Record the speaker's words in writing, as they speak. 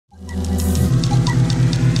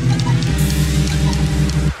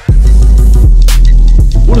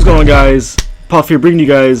What's going on, guys? Puff here, bringing you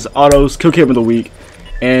guys Auto's Killcam of the week,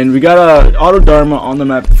 and we got a Auto Dharma on the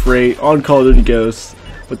map Freight on Call of Duty Ghosts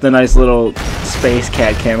with the nice little space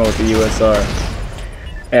cat camo with the USR.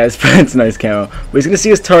 Yeah, it's a nice camo. But he's gonna see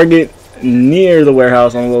his target near the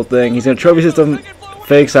warehouse on the little thing. He's gonna trophy system,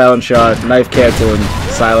 fake silent shot, knife cancel, and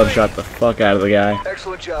silent shot the fuck out of the guy.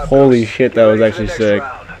 Holy shit, that was actually sick.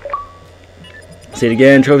 See it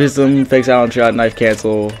again, trophy system, fake silent shot, knife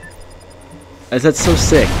cancel. That's so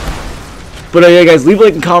sick. But yeah, guys, leave a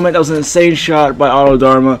like and comment. That was an insane shot by Auto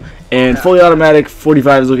Dharma. And fully automatic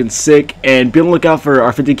 45 is looking sick. And be on the lookout for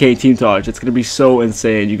our 50K team touch. It's going to be so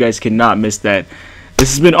insane. You guys cannot miss that.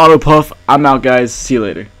 This has been Auto Puff. I'm out, guys. See you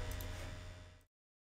later.